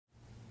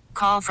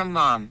call from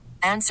mom.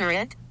 Answer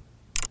it.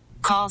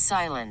 Call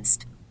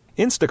silenced.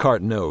 Instacart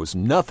knows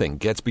nothing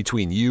gets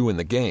between you and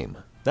the game.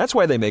 That's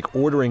why they make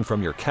ordering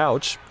from your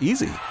couch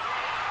easy.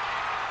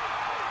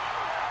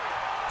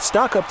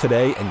 Stock up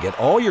today and get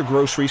all your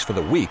groceries for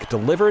the week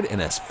delivered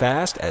in as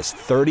fast as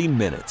 30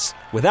 minutes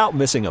without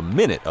missing a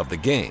minute of the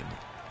game.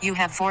 You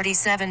have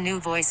 47 new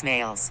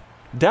voicemails.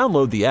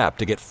 Download the app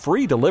to get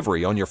free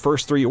delivery on your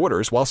first 3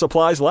 orders while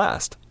supplies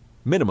last.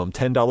 Minimum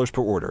 $10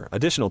 per order.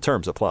 Additional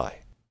terms apply.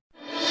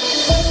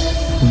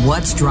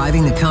 What's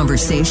driving the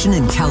conversation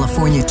in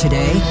California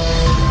today?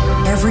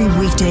 Every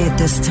weekday at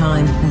this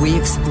time, we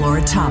explore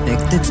a topic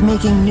that's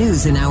making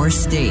news in our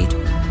state.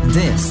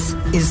 This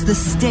is the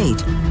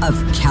state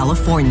of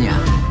California.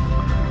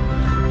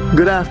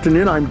 Good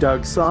afternoon. I'm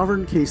Doug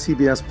Sovern,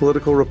 KCBS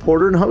political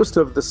reporter and host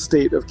of The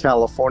State of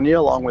California,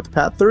 along with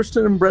Pat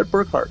Thurston and Bret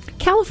Burkhart.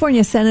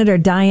 California Senator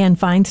Dianne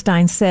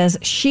Feinstein says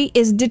she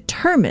is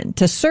determined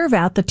to serve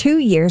out the 2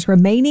 years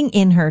remaining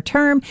in her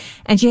term,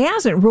 and she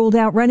hasn't ruled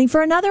out running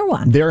for another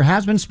one. There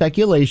has been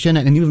speculation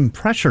and even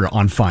pressure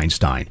on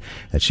Feinstein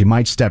that she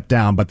might step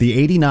down, but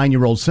the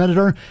 89-year-old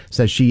senator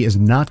says she is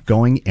not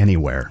going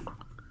anywhere.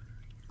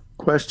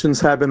 Questions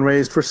have been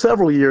raised for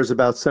several years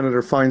about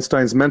Senator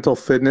Feinstein's mental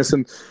fitness.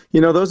 And,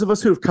 those of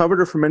us who have covered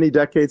her for many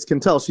decades can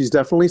tell she's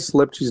definitely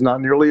slipped. She's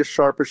not nearly as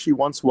sharp as she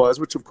once was,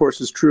 which, of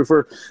course, is true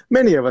for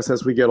many of us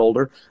as we get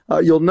older.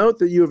 You'll note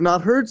that you have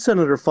not heard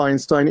Senator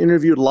Feinstein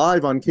interviewed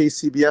live on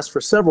KCBS for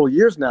several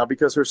years now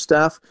because her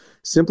staff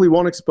simply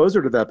won't expose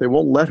her to that. They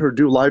won't let her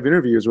do live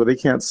interviews where they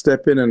can't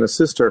step in and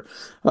assist her.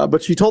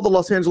 But she told the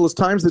Los Angeles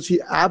Times that she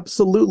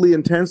absolutely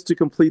intends to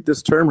complete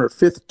this term, her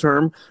 5th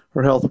term,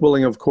 her health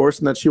willing, of course,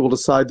 and that she will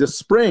decide this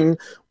spring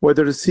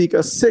whether to seek a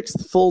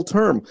 6th full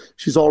term.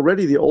 She's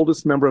already the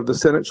oldest member of the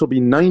Senate. She'll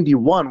be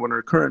 91 when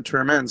her current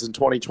term ends in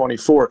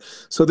 2024.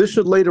 So this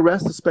should lay to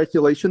rest the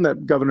speculation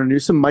that Governor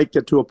Newsom might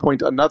get to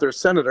appoint another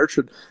senator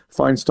should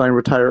Feinstein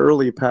retire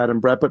early, Pat and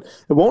Bret. But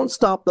it won't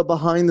stop the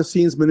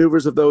behind-the-scenes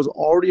maneuvers of those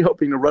already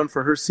hoping to run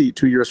for her seat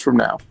 2 years from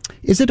now.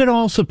 Is it at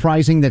all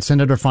surprising that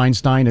Senator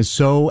Feinstein is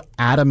so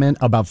adamant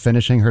about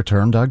finishing her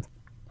term, Doug?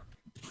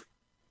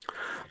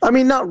 I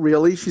mean, not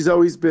really. She's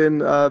always been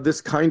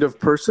this kind of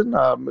person.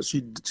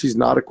 She's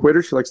not a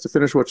quitter. She likes to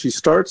finish what she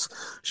starts.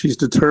 She's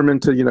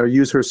determined to,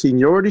 use her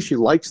seniority. She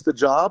likes the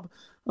job.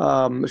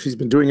 She's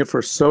been doing it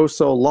for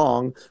so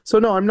long. So,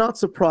 no, I'm not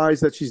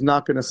surprised that she's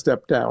not going to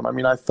step down. I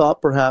mean, I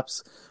thought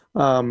perhaps,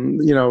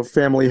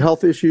 family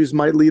health issues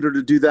might lead her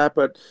to do that,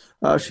 but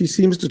she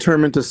seems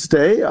determined to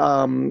stay.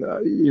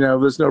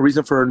 There's no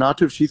reason for her not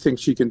to if she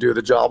thinks she can do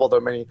the job, although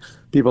many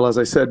people, as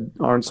I said,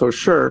 aren't so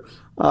sure.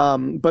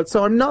 But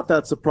so I'm not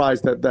that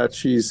surprised that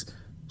she's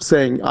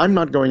saying, I'm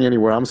not going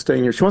anywhere. I'm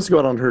staying here. She wants to go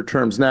out on her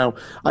terms. Now,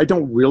 I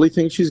don't really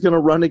think she's going to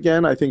run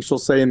again. I think she'll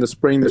say in the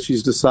spring that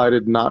she's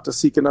decided not to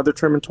seek another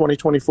term in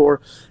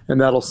 2024, and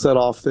that'll set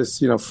off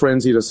this,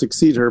 frenzy to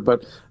succeed her.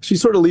 But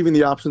she's sort of leaving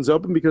the options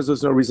open because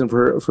there's no reason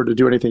for her to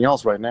do anything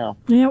else right now.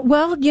 Yeah,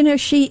 well,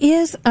 she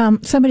is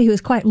somebody who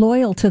is quite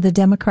loyal to the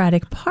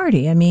Democratic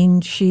Party. I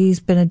mean, she's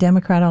been a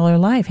Democrat all her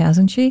life,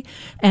 hasn't she?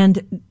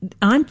 And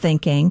I'm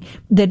thinking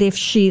that if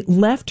she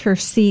left her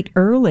seat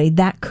early,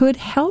 that could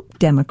help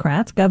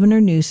Democrats.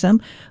 Governor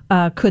Newsom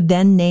could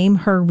then name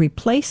her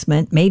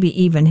replacement, maybe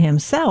even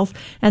himself,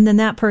 and then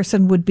that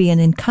person would be an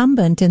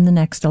incumbent in the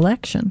next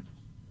election.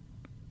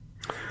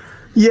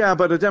 Yeah,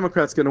 but a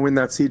Democrat's going to win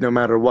that seat no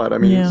matter what. I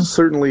mean,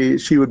 Certainly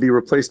she would be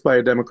replaced by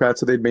a Democrat,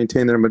 so they'd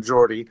maintain their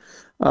majority.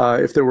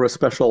 If there were a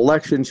special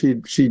election,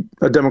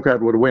 a Democrat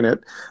would win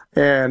it.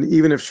 And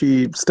even if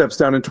she steps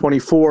down in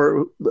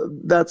 24,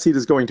 that seat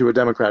is going to a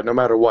Democrat no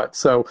matter what.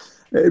 So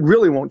it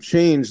really won't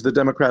change the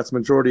Democrats'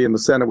 majority in the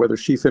Senate, whether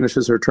she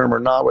finishes her term or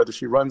not, whether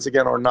she runs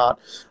again or not.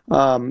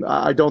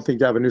 I don't think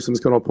Gavin Newsom's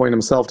going to appoint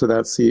himself to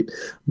that seat,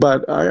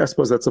 but I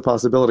suppose that's a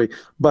possibility.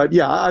 But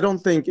yeah, I don't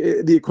think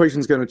the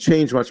equation's going to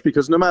change much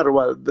because no matter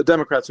what, the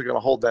Democrats are going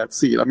to hold that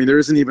seat. I mean, there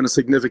isn't even a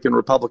significant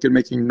Republican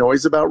making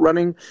noise about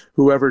running.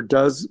 Whoever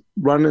does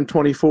run in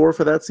 24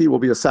 for that seat will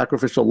be a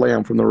sacrificial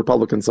lamb from the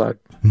Republican side.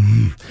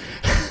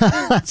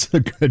 That's a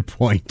good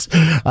point.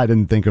 I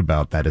didn't think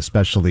about that,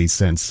 especially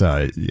since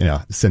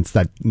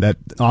that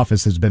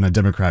office has been a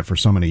Democrat for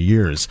so many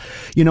years.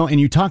 And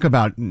you talk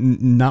about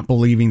not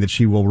believing that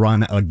she will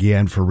run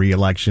again for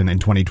re-election in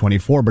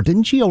 2024, but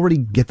didn't she already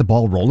get the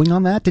ball rolling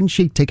on that? Didn't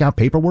she take out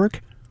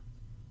paperwork?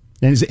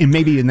 And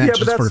maybe in that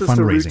just for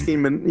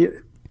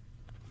fundraising.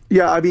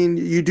 Yeah, I mean,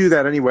 you do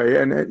that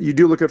anyway, and you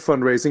do look at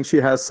fundraising. She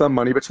has some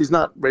money, but she's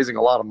not raising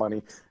a lot of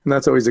money, and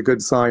that's always a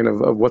good sign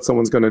of what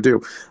someone's going to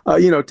do.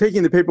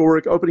 Taking the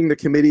paperwork, opening the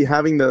committee,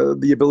 having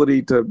the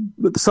ability to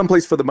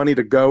someplace for the money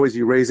to go as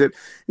you raise it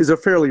is a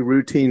fairly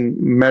routine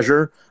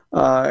measure,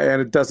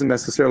 and it doesn't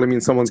necessarily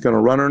mean someone's going to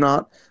run or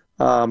not.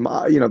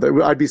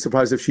 I'd be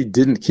surprised if she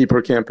didn't keep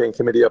her campaign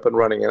committee up and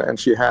running, and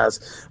she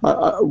has.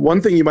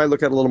 One thing you might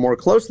look at a little more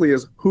closely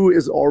is who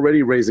is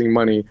already raising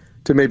money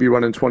to maybe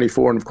run in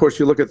 24. And of course,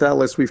 you look at that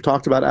list, we've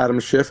talked about Adam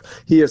Schiff.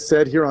 He has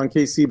said here on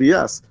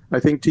KCBS, I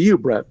think to you,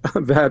 Bret,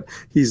 that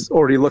he's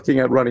already looking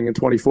at running in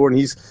 24, and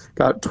he's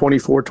got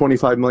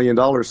 $25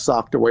 million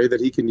socked away that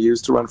he can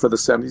use to run for the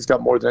Senate. He's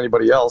got more than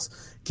anybody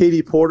else.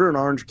 Katie Porter in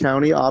Orange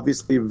County,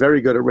 obviously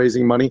very good at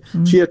raising money.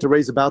 Mm-hmm. She had to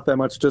raise about that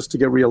much just to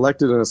get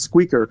reelected in a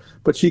squeaker,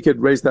 but she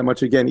could raise that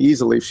much again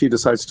easily if she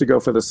decides to go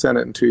for the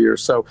Senate in 2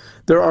 years. So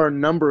there are a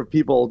number of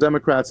people,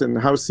 Democrats in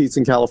House seats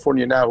in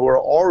California now, who are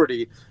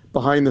already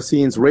behind the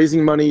scenes,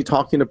 raising money,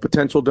 talking to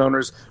potential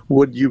donors.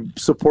 Would you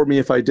support me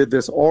if I did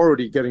this?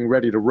 Already getting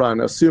ready to run,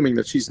 assuming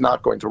that she's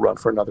not going to run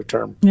for another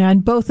term. Yeah,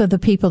 and both of the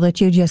people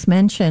that you just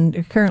mentioned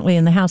are currently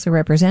in the House of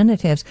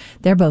Representatives.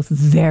 They're both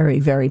very,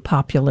 very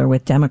popular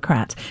with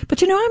Democrats.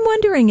 But, I'm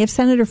wondering if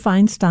Senator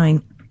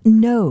Feinstein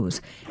knows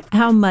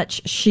how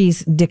much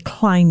she's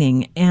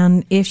declining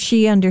and if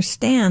she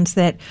understands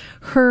that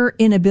her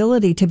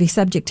inability to be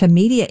subject to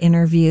media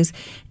interviews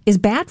is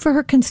bad for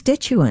her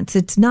constituents.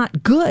 It's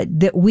not good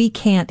that we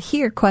can't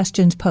hear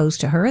questions posed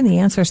to her and the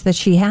answers that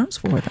she has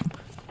for them.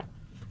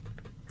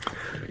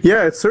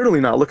 Yeah, it's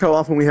certainly not. Look how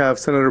often we have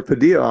Senator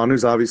Padilla on,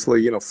 who's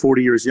obviously,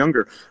 40 years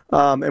younger.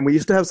 And we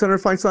used to have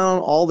Senator Feinstein on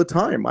all the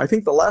time. I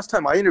think the last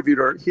time I interviewed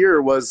her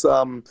here was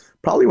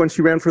probably when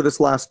she ran for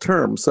this last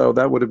term. So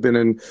that would have been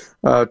in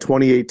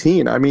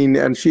 2018. I mean,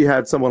 and she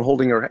had someone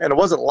holding her, and it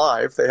wasn't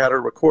live. They had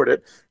her record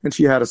it. And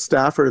she had a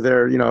staffer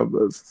there,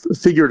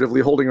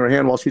 figuratively holding her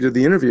hand while she did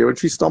the interview. And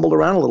she stumbled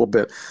around a little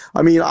bit.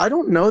 I mean, I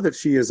don't know that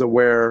she is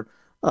aware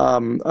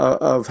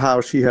of how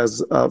she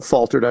has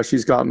faltered as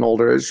she's gotten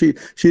older. She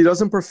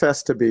doesn't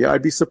profess to be.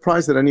 I'd be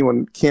surprised that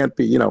anyone can't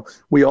be.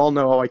 We all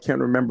know, I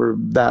can't remember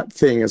that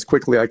thing as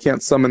quickly. I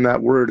can't summon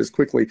that word as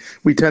quickly.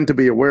 We tend to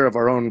be aware of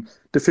our own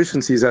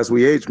deficiencies as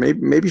we age.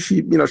 Maybe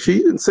she,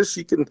 she insists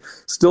she can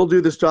still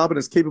do this job and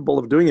is capable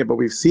of doing it, but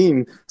we've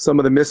seen some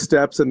of the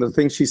missteps and the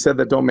things she said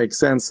that don't make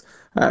sense.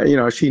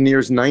 She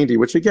nears 90,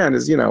 which again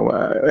is,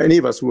 any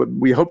of us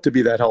we hope to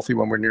be that healthy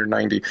when we're near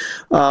 90.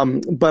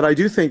 But I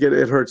do think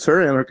it hurts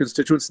her and her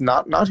constituents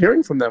not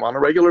hearing from them on a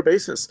regular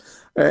basis.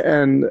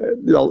 And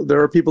there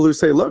are people who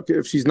say, look,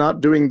 if she's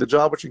not doing the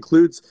job, which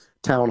includes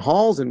town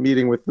halls and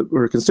meeting with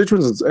her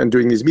constituents and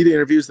doing these media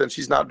interviews, then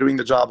she's not doing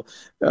the job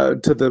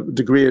to the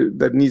degree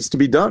that needs to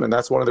be done. And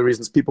that's one of the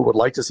reasons people would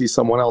like to see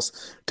someone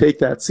else take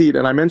that seat.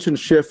 And I mentioned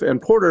Schiff and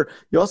Porter.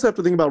 You also have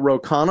to think about Ro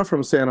Khanna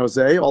from San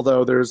Jose,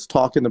 although there's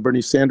talk in the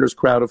Bernie Sanders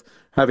crowd of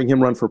having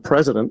him run for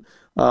president.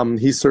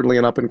 He's certainly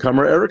an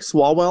up-and-comer. Eric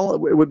Swalwell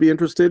would be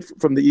interested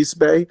from the East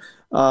Bay.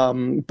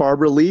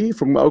 Barbara Lee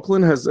from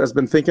Oakland has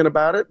been thinking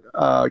about it.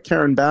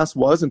 Karen Bass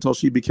was until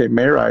she became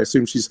mayor. I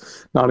assume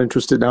she's not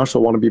interested now.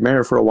 She'll want to be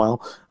mayor for a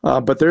while.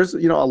 But there's,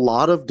 a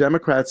lot of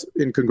Democrats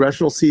in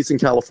congressional seats in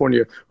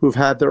California who've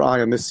had their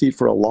eye on this seat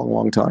for a long,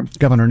 long time.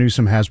 Governor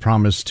Newsom has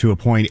promised to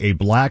appoint a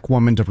black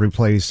woman to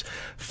replace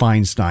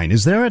Feinstein.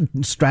 Is there a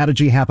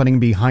strategy happening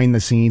behind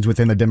the scenes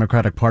within the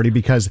Democratic Party?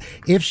 Because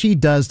if she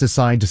does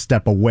decide to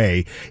step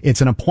away,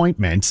 it's an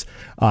appointment.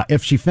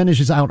 If she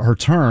finishes out her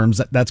terms,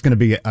 that's going to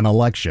be an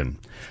election.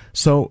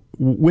 So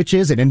which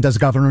is it? And does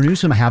Governor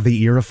Newsom have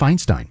the ear of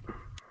Feinstein?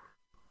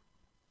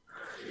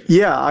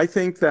 Yeah, I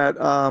think that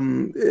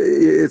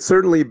it's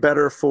certainly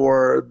better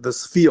for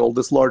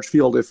this large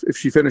field, if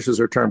she finishes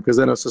her term, because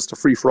then it's just a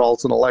free-for-all.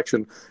 It's an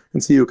election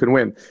and see who can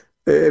win.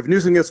 If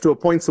Newsom gets to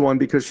appoint someone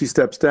because she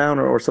steps down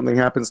or something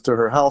happens to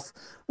her health,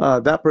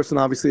 that person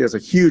obviously has a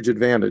huge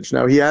advantage.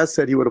 Now, he has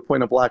said he would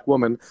appoint a black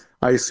woman.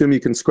 I assume you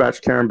can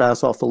scratch Karen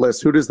Bass off the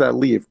list. Who does that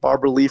leave?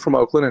 Barbara Lee from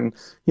Oakland,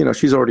 and,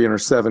 she's already in her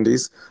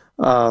 70s.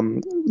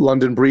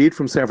 London Breed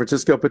from San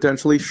Francisco,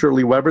 potentially.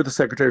 Shirley Weber, the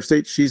Secretary of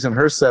State, she's in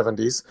her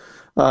 70s.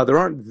 There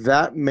aren't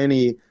that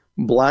many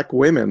black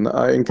women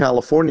in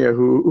California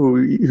who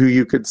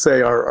you could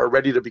say are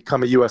ready to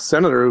become a U.S.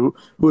 senator who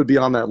would be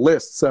on that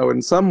list. So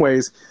in some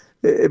ways,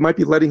 it might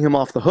be letting him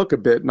off the hook a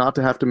bit not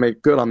to have to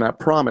make good on that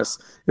promise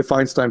if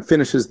Feinstein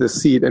finishes this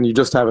seat and you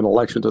just have an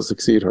election to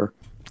succeed her.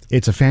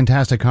 It's a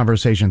fantastic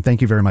conversation.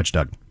 Thank you very much,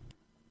 Doug.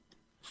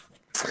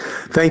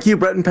 Thank you.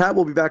 Bret and Pat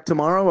will be back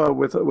tomorrow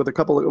with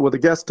a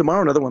guest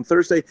tomorrow, another one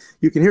Thursday.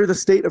 You can hear The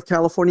State of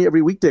California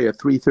every weekday at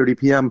 3:30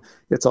 p.m.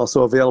 It's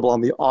also available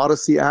on the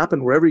Odyssey app,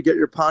 and wherever you get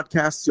your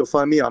podcasts, you'll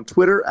find me on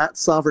Twitter at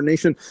Sovern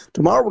Nation.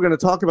 Tomorrow, we're going to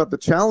talk about the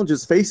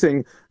challenges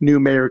facing new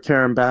Mayor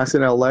Karen Bass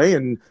in L.A.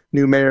 and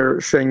new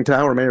Mayor Sheng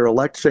Tao, or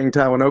Mayor-elect Sheng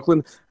Tao in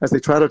Oakland, as they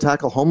try to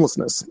tackle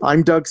homelessness.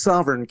 I'm Doug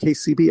Sovern,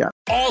 KCBS.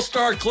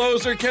 All-star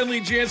closer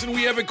Kenley Jansen,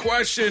 we have a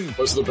question.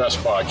 What's the best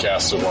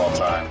podcast of all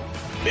time?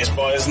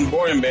 Baseball isn't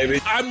boring, baby.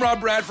 I'm Rob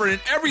Bradford,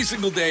 and every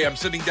single day I'm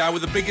sitting down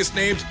with the biggest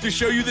names to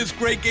show you this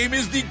great game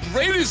is the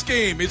greatest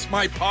game. It's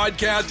my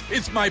podcast.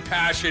 It's my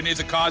passion. It's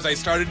a cause I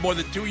started more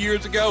than 2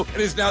 years ago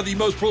and is now the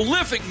most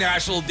prolific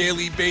national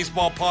daily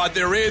baseball pod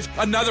there is.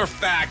 Another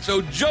fact,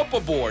 so jump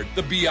aboard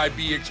the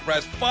BIB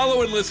Express.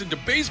 Follow and listen to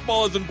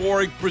Baseball Isn't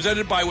Boring,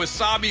 presented by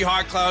Wasabi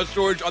Hot Cloud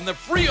Storage on the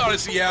free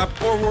Odyssey app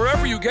or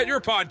wherever you get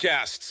your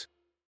podcasts.